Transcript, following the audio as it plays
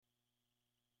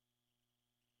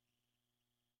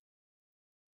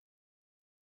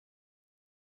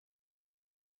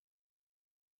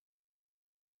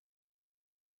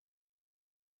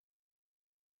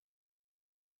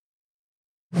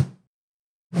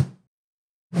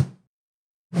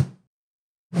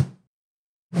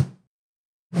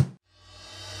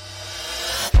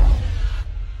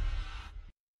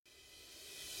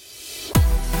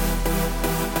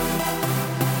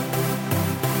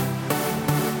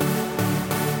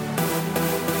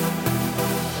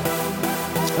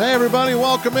Hey, everybody,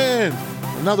 welcome in.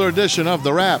 Another edition of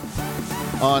The Wrap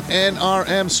on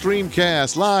NRM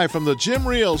Streamcast, live from the Jim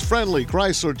Reels Friendly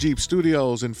Chrysler Jeep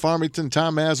Studios in Farmington.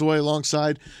 Tom Mazaway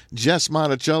alongside Jess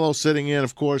Monticello, sitting in,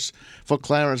 of course, for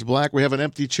Clarence Black. We have an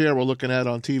empty chair we're looking at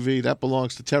on TV. That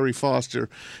belongs to Terry Foster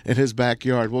in his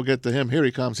backyard. We'll get to him. Here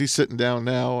he comes. He's sitting down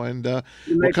now, and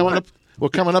we're coming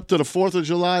up to the 4th of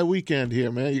July weekend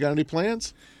here, man. You got any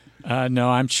plans? No,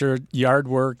 I'm sure yard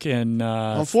work and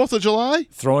on 4th of July?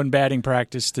 Throwing batting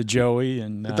practice to Joey.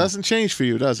 And it doesn't change for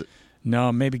you, does it?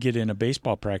 No, maybe get in a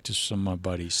baseball practice with some of my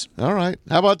buddies. All right.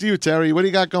 How about you, Terry? What do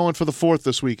you got going for the 4th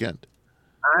this weekend?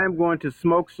 I'm going to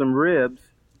smoke some ribs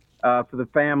for the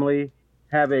family,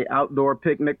 have a outdoor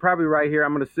picnic, probably right here.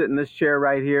 I'm going to sit in this chair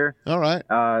right here. All right.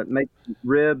 Make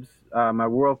ribs, my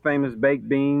world-famous baked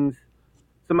beans,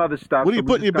 some other stuff. What do you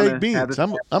put in your baked beans?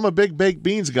 I'm a big baked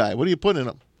beans guy. What do you put in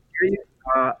them?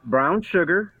 Brown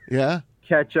sugar, yeah,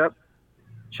 ketchup,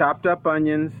 chopped up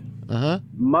onions,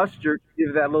 mustard,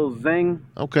 give that little zing.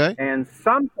 Okay. And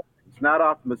sometimes, not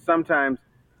often, but sometimes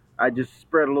I just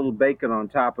spread a little bacon on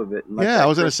top of it. And I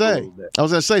was going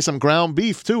to say some ground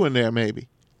beef too in there, maybe.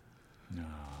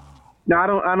 No, I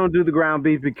don't do the ground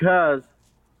beef because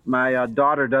my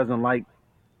daughter doesn't like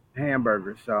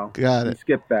hamburgers, so got it.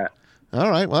 Skip that. All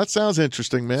right. Well, that sounds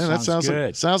interesting, man. Sounds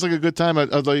good. Sounds like a good time. Are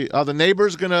the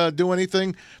neighbors going to do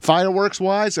anything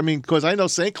fireworks-wise? I mean, because I know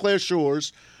St. Clair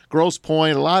Shores, Grosse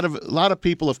Pointe, a lot of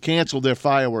people have canceled their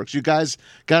fireworks. You guys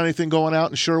got anything going out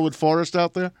in Sherwood Forest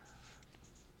out there?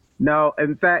 No.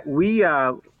 In fact, we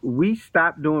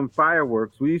stopped doing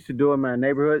fireworks. We used to do them in our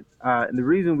neighborhood. And the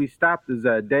reason we stopped is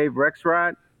Dave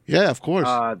Rexrod. Yeah, of course.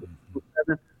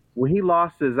 When he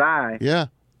lost his eye,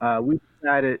 we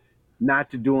decided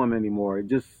not to do them anymore. It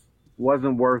just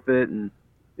wasn't worth it, and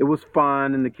it was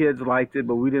fun, and the kids liked it,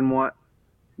 but we didn't want.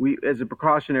 As a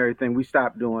precautionary thing, we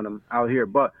stopped doing them out here.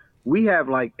 But we have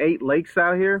like 8 lakes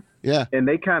out here, and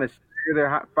they kind of steer their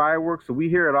hot fireworks, so we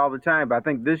hear it all the time. But I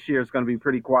think this year it's going to be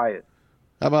pretty quiet.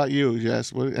 How about you,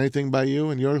 Jess? Anything by you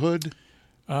in your hood?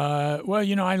 Well,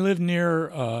 I live near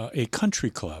a country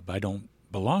club. I don't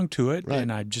belong to it, right. And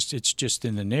it's just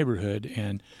in the neighborhood,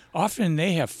 and often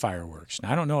they have fireworks.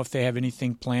 Now, I don't know if they have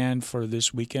anything planned for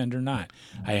this weekend or not.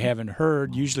 I haven't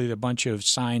heard. Usually a bunch of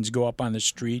signs go up on the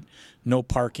street, no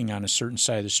parking on a certain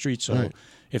side of the street, so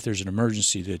if there's an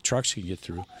emergency, the trucks can get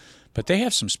through. But they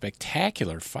have some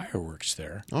spectacular fireworks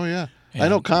there. Oh, yeah. And I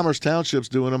know Commerce Township's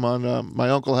doing them on my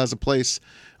uncle has a place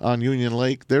on Union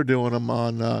Lake. They're doing them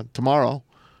on tomorrow,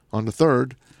 on the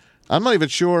 3rd. I'm not even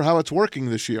sure how it's working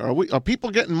this year. Are people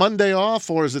getting Monday off,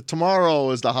 or is it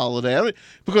tomorrow is the holiday?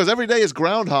 Because every day is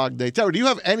Groundhog Day. Terry, do you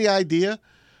have any idea?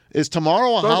 Is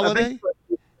tomorrow a holiday?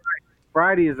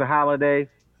 Friday is a holiday.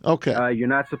 Okay. You're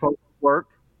not supposed to work,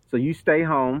 so you stay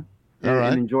home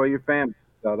and enjoy your family.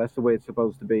 So that's the way it's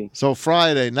supposed to be. So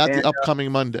Friday, not the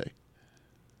upcoming Monday.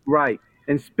 Right.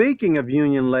 And speaking of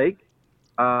Union Lake,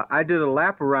 I did a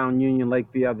lap around Union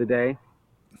Lake the other day.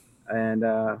 And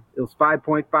it was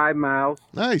 5.5 miles.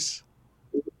 Nice.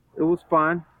 It was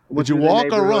fun. Did you walk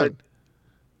or run?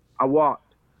 I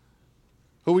walked.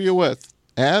 Who were you with?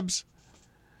 Abs?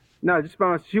 No, just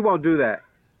by myself. She won't do that.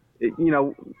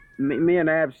 Me and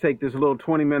Abs take this little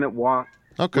 20-minute walk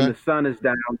when the sun is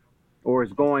down or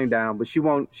it's going down. But she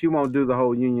won't do the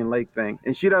whole Union Lake thing.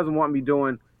 And she doesn't want me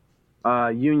doing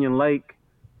Union Lake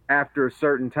after a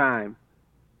certain time.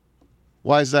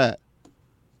 Why is that?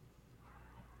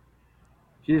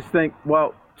 She just thinks,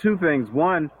 well, 2 things.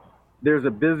 One, there's a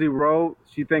busy road.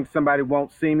 She thinks somebody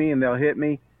won't see me and they'll hit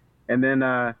me. And then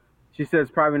she says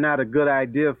it's probably not a good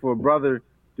idea for a brother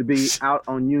to be out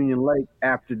on Union Lake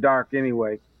after dark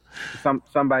anyway.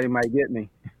 Somebody might get me.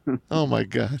 Oh, my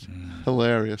God.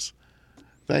 Hilarious.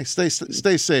 Thanks.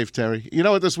 Stay safe, Terry. You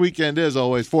know what this weekend is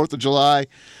always? 4th of July.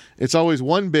 It's always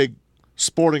one big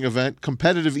sporting event,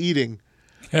 competitive eating.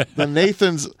 The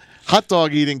Nathan's hot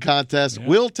dog eating contest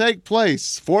will take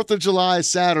place 4th of July,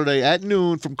 Saturday at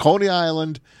noon from Coney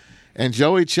Island. And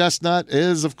Joey Chestnut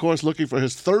is, of course, looking for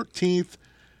his 13th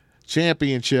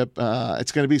championship.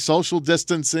 It's going to be social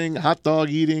distancing, hot dog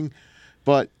eating.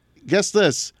 But guess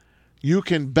this, you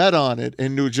can bet on it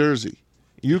in New Jersey.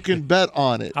 You can bet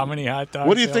on it. How many hot dogs?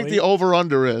 What do you think the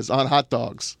over-under is on hot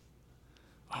dogs?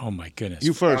 Oh, my goodness.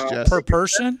 You first, Jess. Per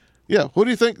person? Yeah. Who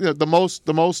do you think the most,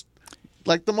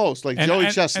 like Joey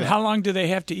Chestnut? And how long do they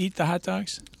have to eat the hot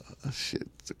dogs? Shit,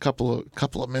 it's a couple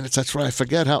of minutes. That's right. I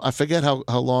forget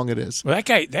how long it is. Well,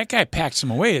 that guy packed some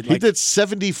away. He did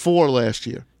 74 last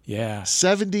year. Yeah.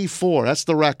 74. That's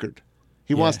the record.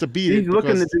 He wants to beat it. He's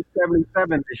looking to do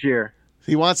 77 this year.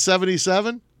 He wants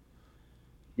 77?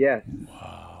 Yes.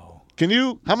 Wow.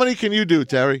 How many can you do,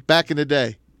 Terry, back in the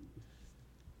day?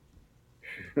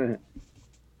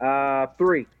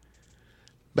 Three.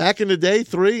 Back in the day,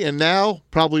 3, and now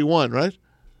probably 1, right?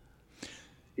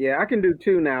 Yeah, I can do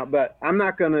 2 now, but I'm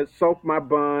not gonna soak my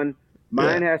bun. Yeah.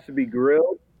 Mine has to be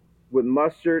grilled with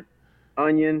mustard,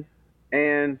 onion,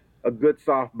 and a good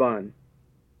soft bun.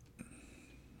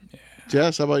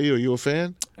 Jess, how about you? Are you a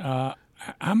fan?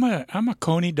 I'm a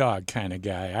coney dog kind of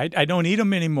guy. I don't eat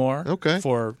them anymore. Okay.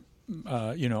 For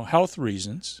health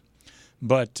reasons,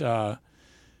 but oh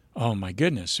my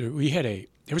goodness,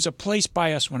 there was a place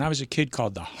by us when I was a kid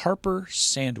called the Harper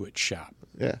Sandwich Shop.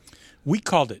 Yeah. We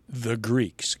called it the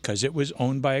Greeks because it was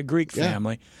owned by a Greek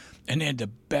family, and they had the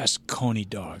best coney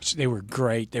dogs. They were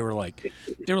great. They were like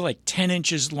 10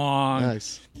 inches long.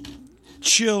 Nice.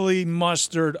 Chili,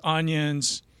 mustard,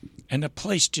 onions, and the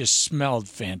place just smelled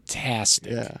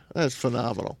fantastic. Yeah, that's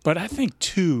phenomenal. But I think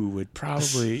 2 would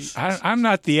probably. I'm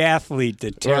not the athlete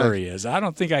that Terry is. I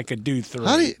don't think I could do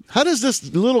 3. How does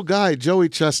this little guy Joey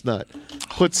Chestnut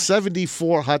put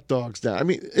 74 hot dogs down? I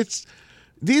mean, it's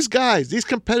these guys, these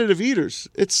competitive eaters.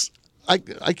 I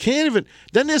can't even.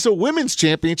 Then there's a women's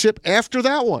championship after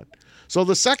that one. So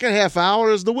the second half hour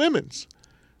is the women's,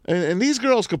 and these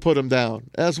girls could put them down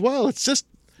as well.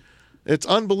 It's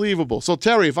unbelievable. So,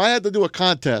 Terry, if I had to do a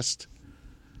contest,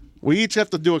 we each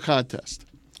have to do a contest.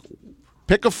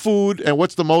 Pick a food, and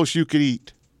what's the most you could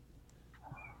eat?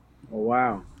 Oh,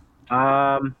 wow.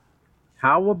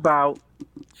 How about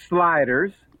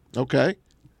sliders? Okay.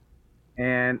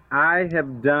 And I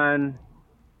have done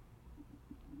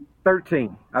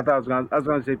 13. I was going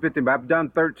to say 15, but I've done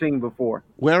 13 before.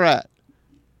 Where at?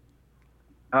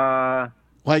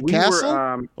 White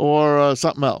Castle or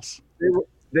something else?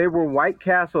 They were White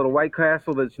Castle, the White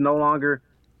Castle that's no longer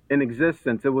in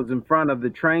existence. It was in front of the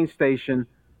train station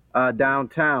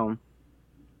downtown.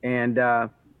 And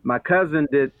my cousin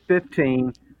did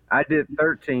 15. I did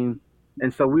 13.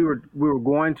 And so we were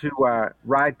going to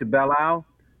ride to Belle Isle,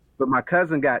 but my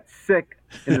cousin got sick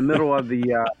in the middle of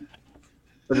the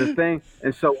thing.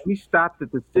 And so we stopped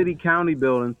at the city county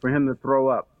building for him to throw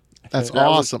up. That's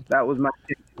awesome. That was my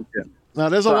championship. Now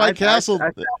there's a White Castle.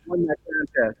 I won that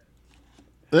contest.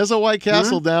 There's a White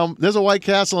Castle down. There's a White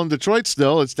Castle in Detroit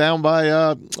still. It's down by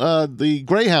the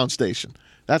Greyhound station.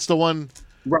 That's the one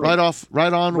right on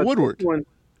but Woodward.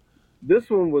 This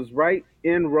one was right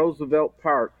in Roosevelt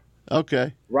Park.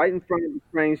 Okay. Right in front of the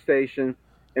train station.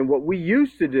 And what we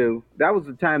used to do, that was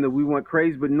the time that we went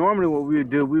crazy. But normally what we would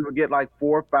do, we would get like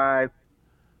 4 or 5,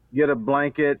 get a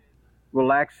blanket,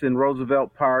 relax in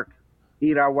Roosevelt Park,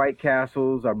 eat our White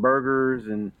Castles, our burgers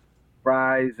and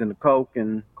fries and a Coke,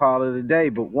 and call it a day.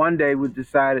 But one day we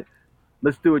decided,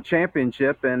 let's do a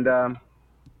championship, and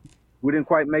we didn't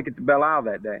quite make it to Belle Isle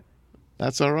that day.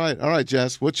 That's all right. All right,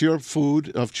 Jess, what's your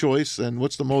food of choice, and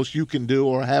what's the most you can do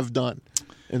or have done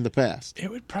in the past? It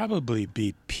would probably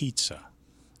be pizza.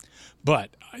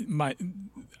 But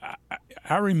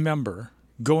I remember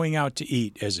going out to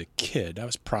eat as a kid. I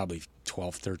was probably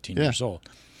 12, 13 years old,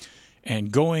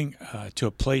 and going to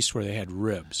a place where they had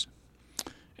ribs.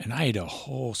 And I ate a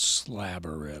whole slab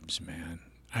of ribs, man.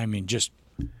 I mean, just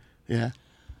I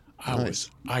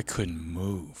couldn't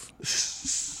move.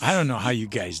 I don't know how you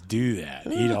guys do that,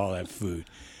 eat all that food.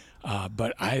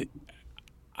 But I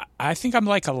think I'm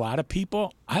like a lot of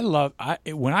people.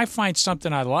 When I find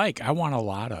something I like, I want a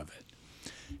lot of it.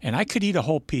 And I could eat a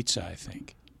whole pizza, I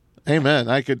think. Amen.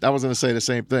 I was going to say the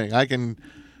same thing. I can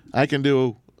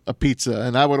do a pizza,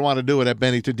 and I would want to do it at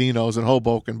Benny Tadino's in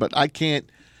Hoboken, but I can't.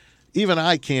 Even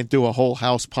I can't do a whole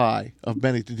house pie of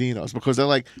Benny Tadino's because they're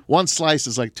like one slice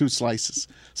is like 2 slices.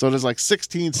 So there's like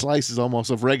 16 slices almost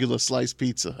of regular sliced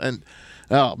pizza. And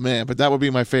oh man, but that would be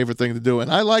my favorite thing to do. And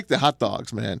I like the hot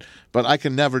dogs, man, but I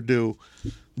can never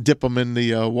dip them in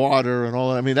the water and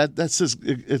all that. I mean, that's just,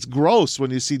 it's gross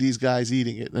when you see these guys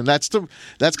eating it. And that's going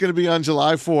to be on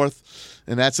July 4th,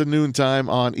 and that's a noontime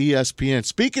on ESPN.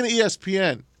 Speaking of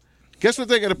ESPN, guess what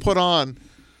they're going to put on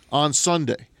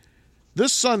Sunday?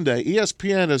 This Sunday,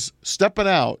 ESPN is stepping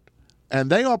out, and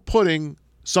they are putting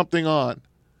something on.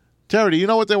 Terry, do you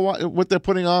know what they're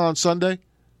putting on Sunday?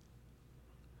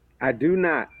 I do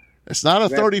not. It's not a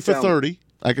 30 for 30.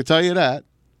 I can tell you that.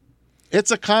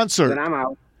 It's a concert. Then I'm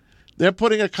out. They're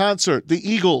putting a concert. The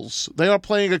Eagles. They are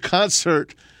playing a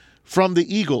concert from the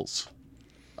Eagles.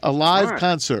 A live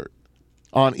concert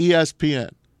on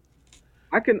ESPN.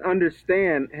 I can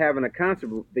understand having a concert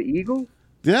with the Eagles.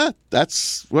 Yeah,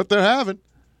 that's what they're having.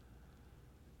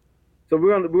 So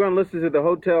we're gonna listen to the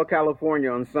Hotel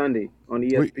California on Sunday on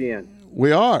ESPN.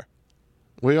 We are.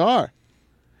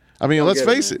 I mean, let's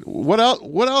face it. What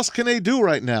else can they do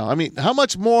right now? I mean, how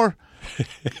much more?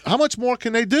 How much more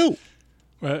can they do?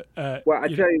 Well, I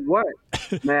tell you what,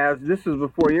 Mavs, this is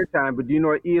before your time, but do you know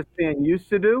what ESPN used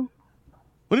to do?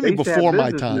 What do you mean before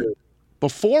my time? News.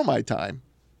 Before my time?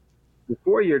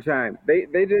 Before your time. They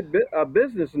did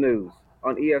business news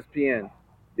on ESPN.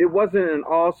 It wasn't an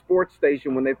all-sports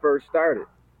station when they first started.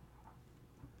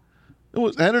 It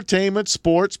was entertainment,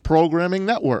 sports, programming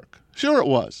network. Sure it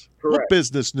was. Correct. What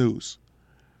business news?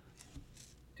 I'm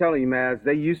telling you, Maz,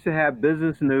 they used to have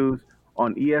business news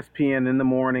on ESPN in the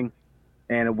morning,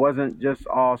 and it wasn't just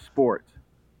all sports.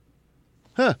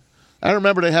 Huh. I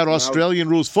remember they had Australian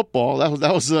rules football.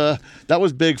 That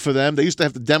was big for them. They used to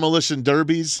have the demolition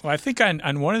derbies. Well, I think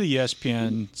on one of the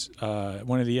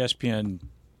ESPN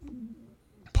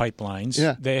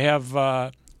pipelines, they have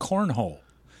cornhole.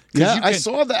 I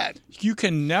saw that. You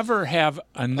can never have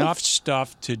enough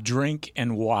stuff to drink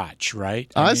and watch,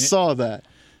 right? I saw that.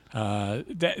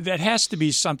 That has to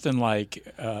be something like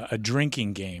a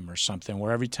drinking game or something,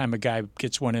 where every time a guy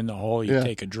gets one in the hole, you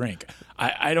take a drink.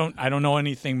 I don't know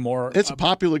anything more. It's a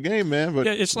popular game, man. But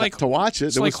it's like to watch it.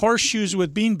 It's like horseshoes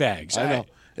with beanbags. I know.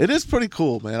 It is pretty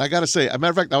cool, man. I got to say. As a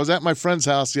matter of fact, I was at my friend's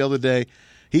house the other day.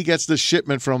 He gets this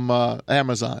shipment from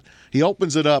Amazon. He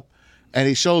opens it up, and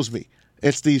he shows me.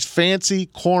 It's these fancy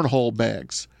cornhole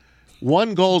bags.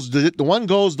 One goes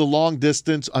the long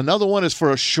distance. Another one is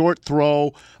for a short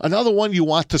throw. Another one you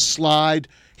want to slide.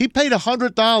 He paid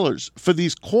 $100 for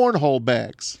these cornhole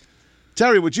bags.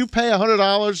 Terry, would you pay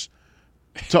 $100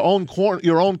 to own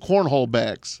your own cornhole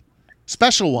bags?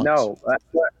 Special ones. No.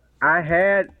 I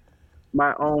had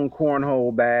my own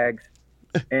cornhole bags,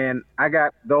 and I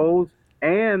got those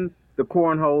and the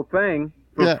cornhole thing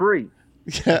for free.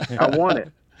 Yeah. I want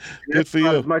it. Good for you.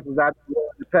 As much as I'm willing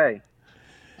to pay.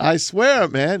 I swear,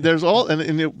 man. There's all, and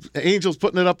Angel's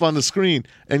putting it up on the screen,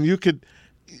 and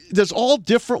there's all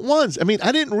different ones. I mean,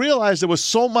 I didn't realize there was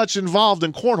so much involved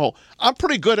in cornhole. I'm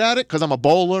pretty good at it because I'm a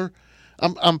bowler.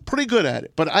 I'm pretty good at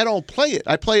it, but I don't play it.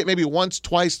 I play it maybe once,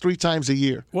 twice, 3 times a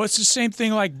year. Well, it's the same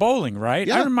thing like bowling, right?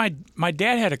 Yeah. I remember my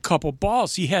dad had a couple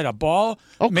balls. He had a ball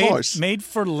made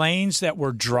for lanes that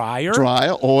were drier,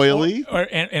 oily,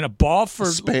 and a ball for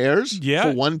spares. Yeah,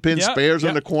 for 1-pin spares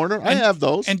in the corner. I have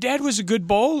those. And Dad was a good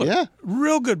bowler. Yeah,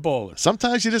 real good bowler.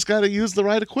 Sometimes you just got to use the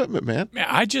right equipment, man.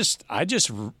 I just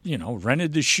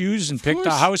rented the shoes and picked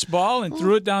a house ball and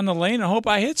threw it down the lane and hope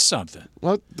I hit something.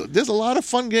 Well, there's a lot of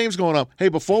fun games going on. Hey,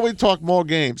 before we talk more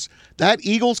games, that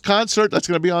Eagles concert that's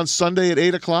going to be on Sunday at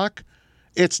 8 o'clock,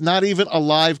 it's not even a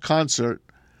live concert.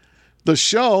 The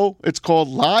show, it's called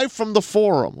Live from the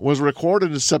Forum, was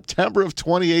recorded in September of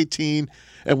 2018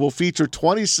 and will feature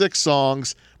 26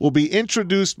 songs, will be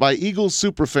introduced by Eagles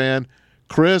superfan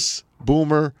Chris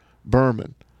Boomer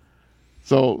Berman.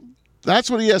 So that's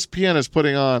what ESPN is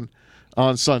putting on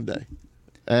Sunday.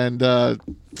 And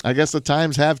I guess the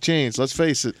times have changed. Let's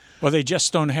face it. Well, they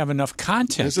just don't have enough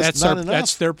content.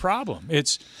 That's their problem.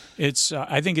 It's.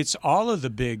 I think it's all of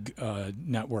the big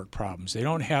network problems. They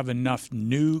don't have enough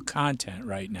new content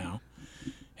right now.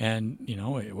 And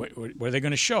what are they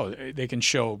going to show? They can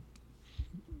show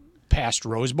past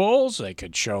Rose Bowls. They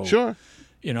could show. Sure.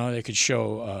 They could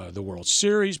show the World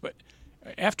Series, but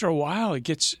after a while,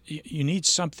 you need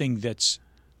something that's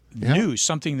new,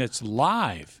 something that's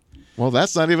live. Well,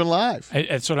 that's not even live.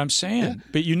 That's what I'm saying. Yeah.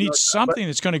 But you need something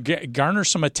that's going to garner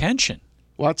some attention.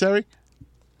 What, Terry?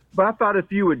 But I thought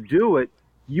if you would do it,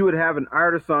 you would have an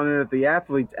artist on it that the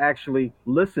athletes actually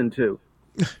listen to.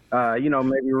 Maybe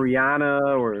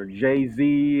Rihanna or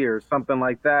Jay-Z or something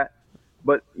like that.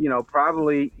 But,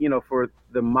 probably, for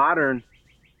the modern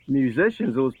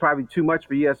musicians, it was probably too much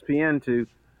for ESPN to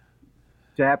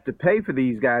have to pay for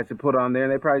these guys to put on there.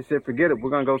 And they probably said, forget it, we're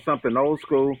going to go something old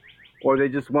school. Or they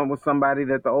just went with somebody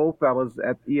that the old fellas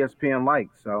at ESPN like.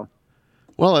 So,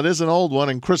 well, it is an old one,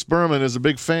 and Chris Berman is a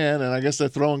big fan, and I guess they're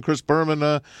throwing Chris Berman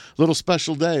a little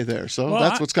special day there. So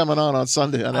that's what's coming on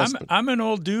Sunday on ESPN. I'm an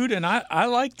old dude, and I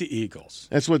like the Eagles.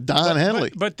 That's with Don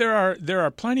Henley. But there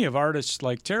are plenty of artists,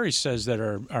 like Terry says, that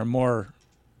are more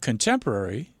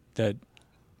contemporary that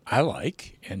I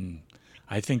like, and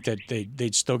I think that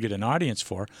they'd still get an audience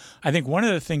for. I think one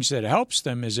of the things that helps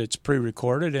them is it's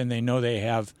pre-recorded, and they know they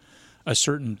have a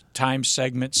certain time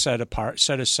segment set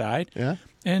aside. Yeah.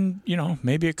 And,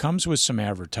 maybe it comes with some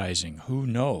advertising. Who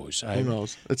knows? Who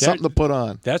knows? It's something to put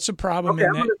on. That's a problem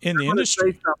in the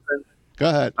industry. Go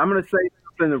ahead. I'm going to say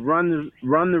something to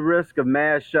run the risk of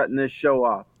Maz shutting this show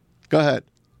off. Go ahead.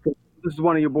 This is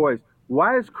one of your boys.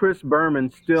 Why is Chris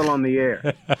Berman still on the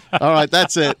air? All right,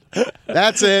 that's it.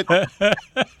 That's it.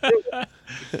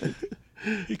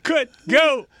 He could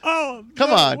go. Oh, come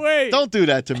on. Wait. Don't do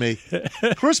that to me.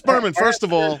 Chris Berman, first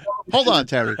of all, hold on,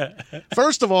 Terry.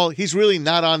 First of all, he's really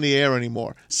not on the air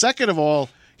anymore. Second of all,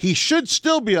 he should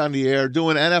still be on the air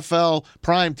doing NFL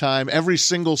primetime every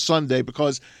single Sunday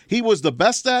because he was the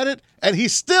best at it, and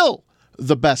he's still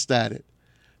the best at it.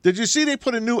 Did you see they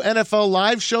put a new NFL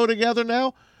Live show together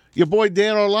now? Your boy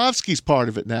Dan Orlovsky's part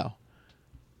of it now.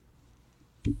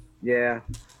 Yeah.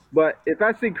 But if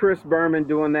I see Chris Berman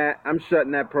doing that, I'm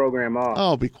shutting that program off.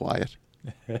 Oh, be quiet.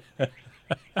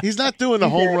 He's not doing the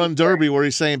home run derby where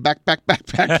he's saying back.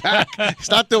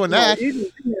 He's not doing that. No,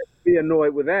 he'd be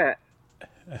annoyed with that.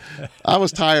 I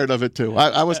was tired of it, too.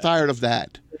 I was tired of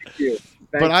that. Thank you.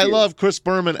 But I love Chris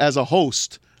Berman as a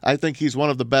host. I think he's one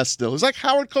of the best still. He's like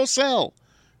Howard Cosell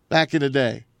back in the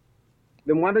day.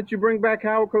 Then why don't you bring back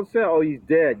Howard Cosell? Oh, he's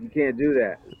dead. You can't do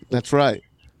that. That's right.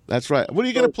 What are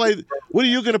you going to play? What are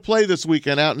you going to play this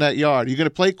weekend out in that yard? Are you going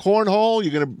to play cornhole?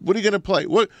 What are you going to play?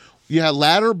 What? You have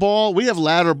ladder ball. We have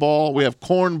ladder ball. We have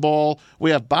cornball.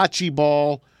 We have bocce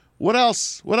ball. What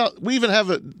else? We even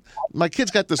have my kid's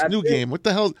got this new game. What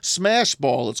the hell? Smash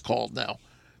ball it's called now.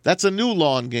 That's a new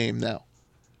lawn game now.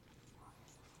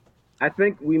 I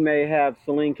think we may have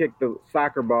Celine kick the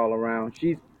soccer ball around.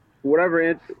 She's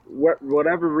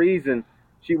whatever reason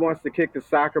she wants to kick the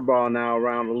soccer ball now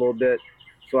around a little bit.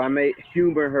 So I may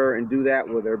humor her and do that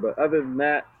with her. But other than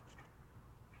that,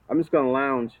 I'm just going to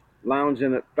lounge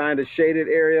in it, find a shaded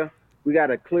area. We got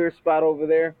a clear spot over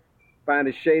there. Find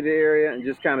a shaded area and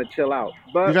just kind of chill out.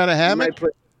 But you got a hammock?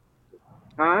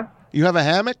 Huh? You have a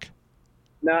hammock?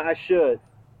 No, I should,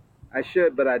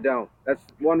 but I don't. That's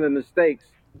one of the mistakes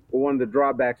or one of the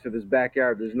drawbacks of this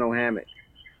backyard. There's no hammock.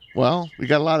 Well, we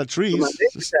got a lot of trees. My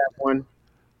neighbors have one.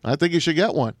 I think you should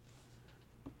get one.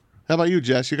 How about you,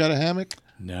 Jess? You got a hammock?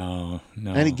 No.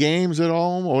 Any games at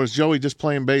home, or is Joey just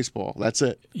playing baseball? That's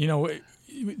it.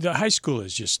 The high school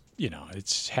is just,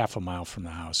 it's half a mile from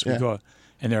the house. We go,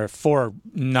 and there are 4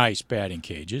 nice batting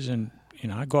cages, and,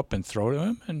 I go up and throw to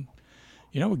him, and,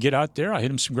 we get out there. I hit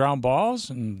him some ground balls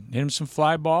and hit him some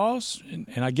fly balls,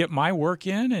 and I get my work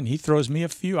in, and he throws me a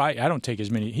few. I don't take as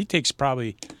many. He takes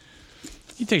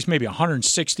maybe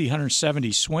 160,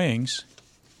 170 swings.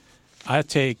 I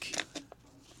take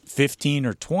 15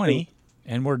 or 20,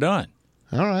 and we're done.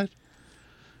 All right.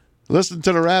 Listen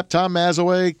to the Wrap. Tom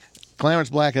Mazaway,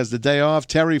 Clarence Black has the day off.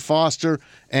 Terry Foster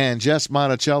and Jess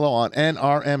Monticello on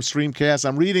NRM Streamcast.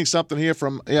 I'm reading something here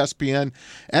from ESPN.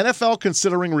 NFL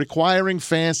considering requiring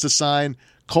fans to sign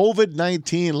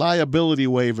COVID-19 liability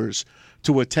waivers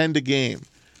to attend a game.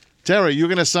 Terry, you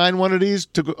going to sign one of these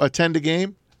to attend a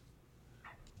game?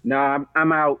 No,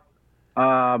 I'm out.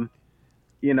 I'm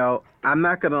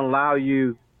not going to allow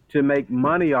you to make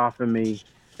money off of me.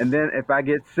 And then if I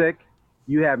get sick,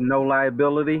 you have no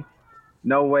liability.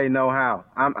 No way, no how.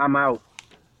 I'm out.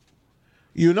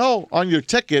 On your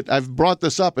ticket, I've brought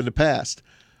this up in the past.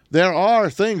 There are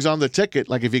things on the ticket,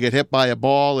 like if you get hit by a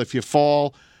ball, if you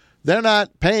fall, they're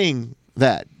not paying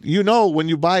that. When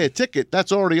you buy a ticket,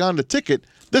 that's already on the ticket.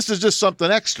 This is just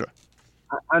something extra.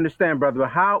 I understand,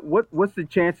 brother. But what's the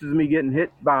chances of me getting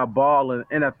hit by a ball in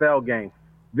an NFL game?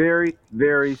 Very,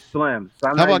 very slim. So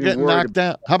how about getting knocked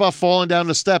down? How about falling down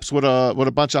the steps with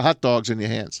a bunch of hot dogs in your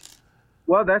hands?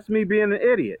 Well, that's me being an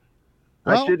idiot.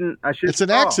 Well, I shouldn't. It's an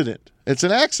accident. It's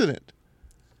an accident.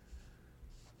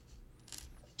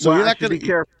 So you're not going to be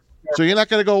careful. So you're not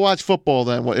going to go watch football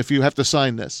then if you have to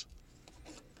sign this.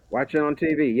 Watch it on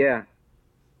TV. Yeah.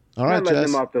 All right, Jess.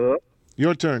 Them off the hook.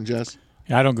 Your turn, Jess.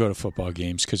 I don't go to football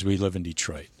games because we live in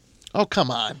Detroit. Oh,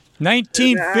 come on.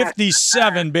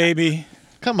 1957, baby.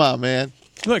 Come on, man.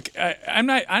 Look, I'm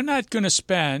not going to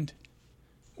spend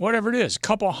whatever it is, a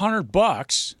couple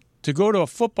 $100 to go to a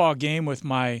football game with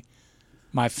my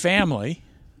family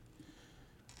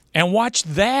and watch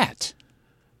that.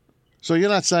 So you're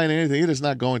not signing anything. You're just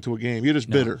not going to a game. You're just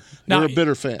bitter. You're a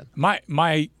bitter fan.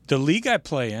 The league I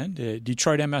play in, the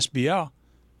Detroit MSBL,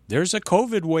 there's a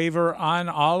COVID waiver on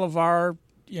all of our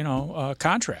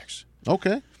contracts.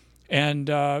 Okay. And,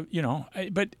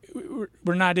 but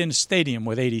we're not in a stadium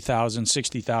with 80,000,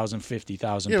 60,000,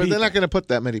 50,000 people. Yeah, but they're not going to put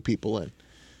that many people in.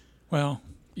 Well,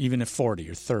 even if 40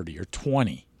 or 30 or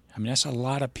 20. I mean, that's a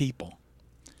lot of people.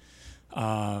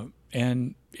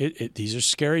 And these are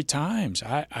scary times.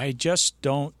 I just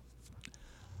don't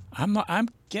 – I'm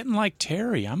getting like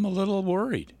Terry. I'm a little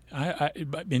worried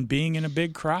in being in a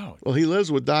big crowd. Well, he lives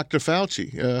with Dr.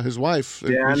 Fauci, his wife.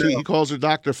 Yeah, he calls her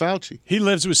Dr. Fauci. He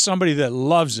lives with somebody that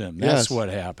loves him. That's what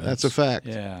happens. That's a fact.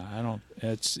 Yeah, I don't.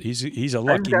 He's a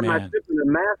lucky man. I got my ship in the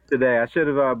mask today. I should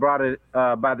have brought it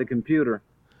by the computer.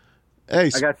 Hey,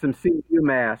 I got some CU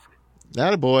mask.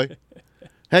 Attaboy.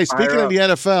 Hey, speaking of the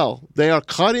NFL, they are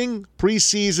cutting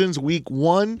preseasons week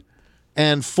 1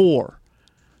 and 4.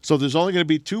 So there's only going to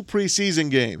be 2 preseason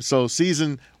games. So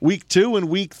season week 2 and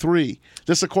week 3.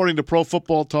 This according to Pro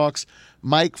Football Talk's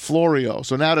Mike Florio.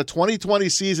 So now the 2020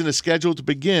 season is scheduled to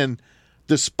begin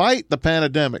despite the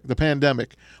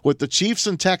pandemic with the Chiefs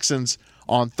and Texans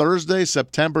on Thursday,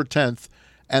 September 10th.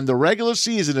 And the regular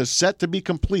season is set to be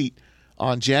complete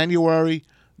on January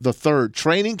the 3rd.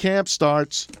 Training camp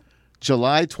starts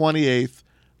July 28th.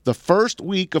 The first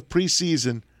week of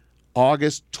preseason,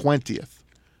 August 20th.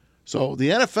 So the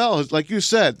NFL is, like you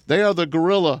said, they are the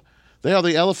gorilla. They are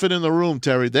the elephant in the room,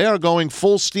 Terry. They are going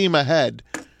full steam ahead.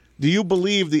 Do you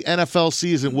believe the NFL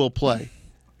season will play?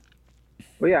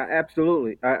 Well, yeah,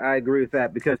 absolutely. I agree with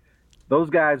that because those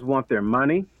guys want their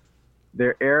money.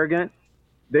 They're arrogant.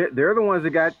 They're the ones that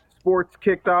got sports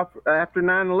kicked off after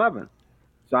 9/11.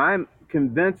 So I'm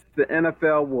convinced the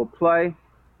NFL will play.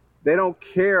 They don't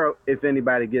care if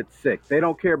anybody gets sick. They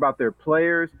don't care about their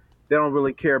players. They don't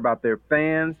really care about their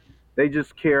fans. They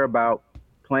just care about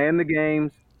playing the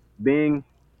games, being,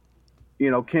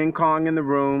 King Kong in the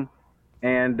room,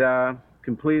 and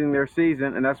completing their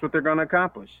season, and that's what they're going to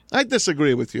accomplish. I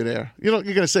disagree with you there. You're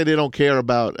going to say they don't care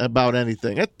about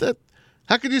anything.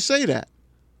 How could you say that?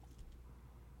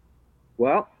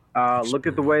 Well, look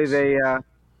at the way they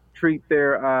treat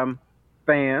their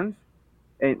fans.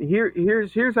 And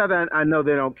here's how I know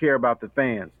they don't care about the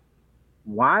fans.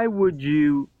 Why would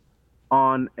you,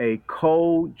 on a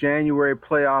cold January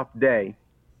playoff day,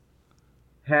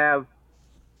 have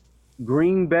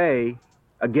Green Bay,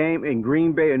 a game in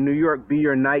Green Bay and New York be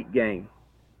your night game,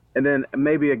 and then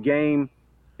maybe a game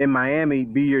in Miami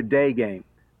be your day game?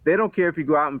 They don't care if you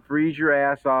go out and freeze your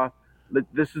ass off.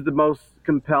 This is the most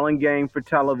compelling game for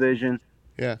television.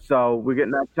 Yeah. So we're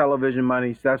getting that television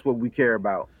money. So that's what we care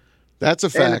about. That's a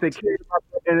fact.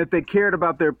 And if they cared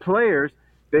about their players,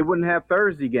 they wouldn't have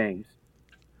Thursday games.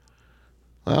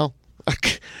 Well,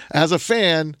 as a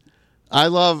fan, I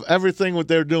love everything what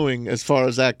they're doing as far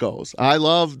as that goes. I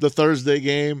love the Thursday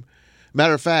game.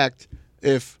 Matter of fact,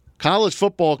 if college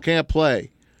football can't play,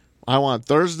 I want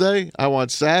Thursday, I want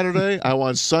Saturday, I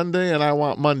want Sunday, and I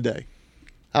want Monday.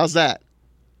 How's that?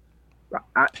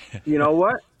 You know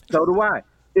what? So do I.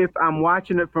 If I'm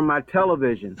watching it from my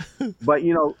television. But,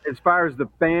 as far as the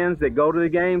fans that go to the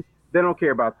games, they don't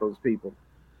care about those people.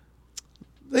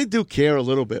 They do care a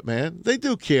little bit, man. They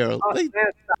do care.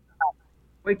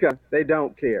 Wake up. They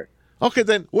don't care. Okay,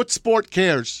 then what sport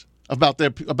cares about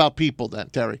people then,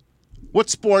 Terry? What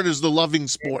sport is the loving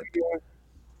sport?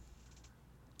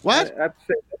 What?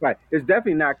 It's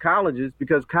definitely not colleges,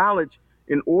 because college,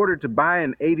 in order to buy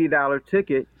an $80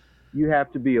 ticket, you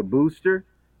have to be a booster.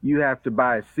 You have to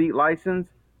buy a seat license.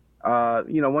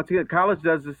 Once again, college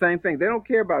does the same thing. They don't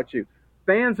care about you.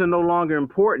 Fans are no longer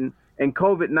important, and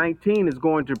COVID-19 is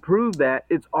going to prove that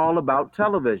it's all about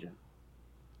television.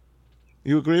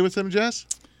 You agree with him, Jess?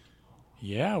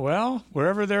 Yeah, well,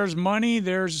 wherever there's money,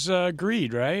 there's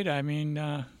greed, right? I mean,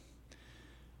 I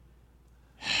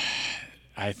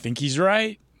think he's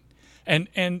right.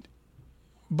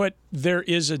 But there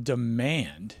is a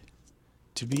demand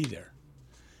to be there.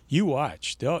 You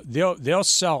watch. They'll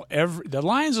sell the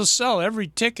Lions will sell every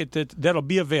ticket that'll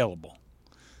be available,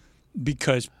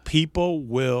 because people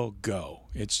will go.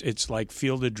 It's like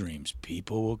Field of Dreams.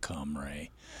 People will come,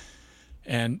 Ray.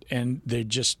 And they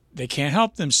can't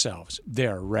help themselves.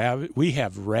 They're rabid. We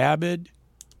have rabid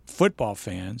football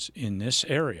fans in this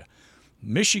area.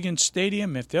 Michigan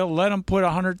Stadium, if they'll let them put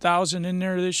 100,000 in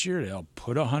there this year, they'll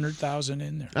put 100,000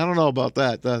 in there. I don't know about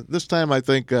that. This time I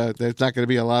think there's not going to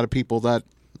be a lot of people that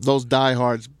those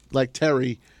diehards like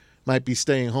Terry might be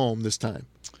staying home this time.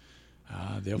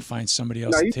 They'll find somebody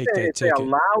else to take that ticket. If they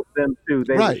allowed them to,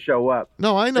 they would show up.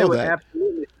 No, I know that.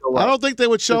 Absolutely show up. I don't think they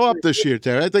would show up this year,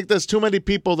 Terry. I think there's too many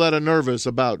people that are nervous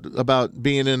about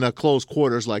being in a close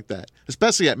quarters like that,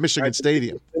 especially at Michigan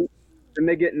Stadium. And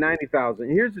they get 90,000.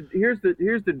 Here's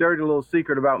the dirty little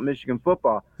secret about Michigan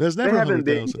football. There's never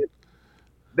 100,000.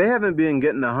 They haven't been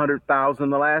getting 100,000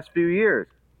 the last few years.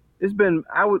 It's been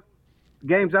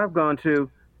games I've gone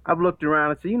to. I've looked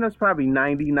around and said, it's probably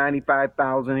 90,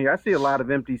 95,000 here. I see a lot of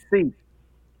empty seats,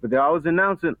 but they're always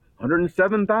announcing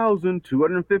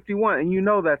 107,251, and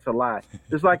that's a lie.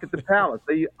 Just like at the Palace,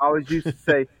 they always used to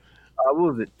say, what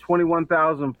was it,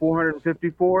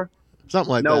 21,454?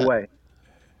 Something like that. No way.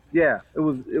 Yeah, it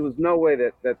was no way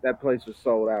that place was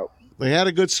sold out. They had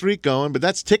a good streak going, but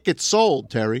that's tickets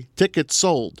sold, Terry. Tickets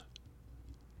sold.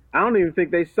 I don't even think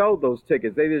they sold those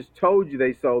tickets. They just told you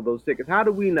they sold those tickets. How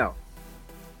do we know?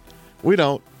 We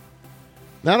don't.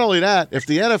 Not only that, if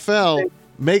the NFL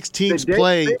makes teams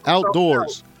play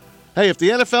outdoors, Hey, if the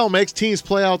NFL makes teams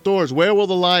play outdoors, where will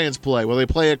the Lions play? Will they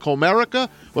play at Comerica?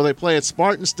 Will they play at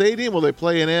Spartan Stadium? Will they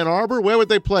play in Ann Arbor? Where would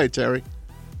they play, Terry?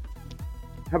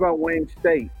 How about Wayne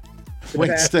State?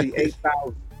 Wayne State.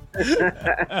 8,000.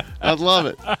 I'd love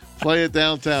it. Play it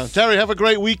downtown. Terry, have a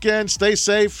great weekend. Stay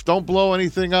safe. Don't blow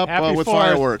anything up with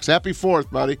fireworks. Happy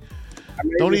 4th, buddy.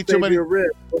 Don't eat too many.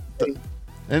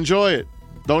 Enjoy it.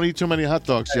 Don't eat too many hot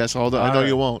dogs, Jess. Although I know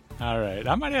you won't. All right.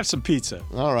 I might have some pizza.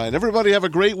 All right. Everybody have a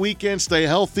great weekend. Stay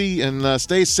healthy and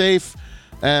stay safe.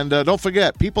 And don't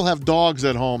forget, people have dogs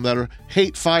at home that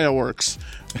hate fireworks.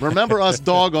 Remember us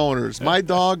dog owners. My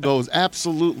dog goes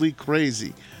absolutely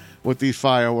crazy with these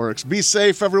fireworks. Be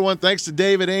safe, everyone. Thanks to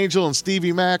David Angel and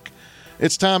Stevie Mack.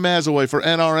 It's Tom Mazaway for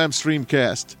NRM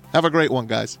Streamcast. Have a great one,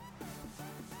 guys.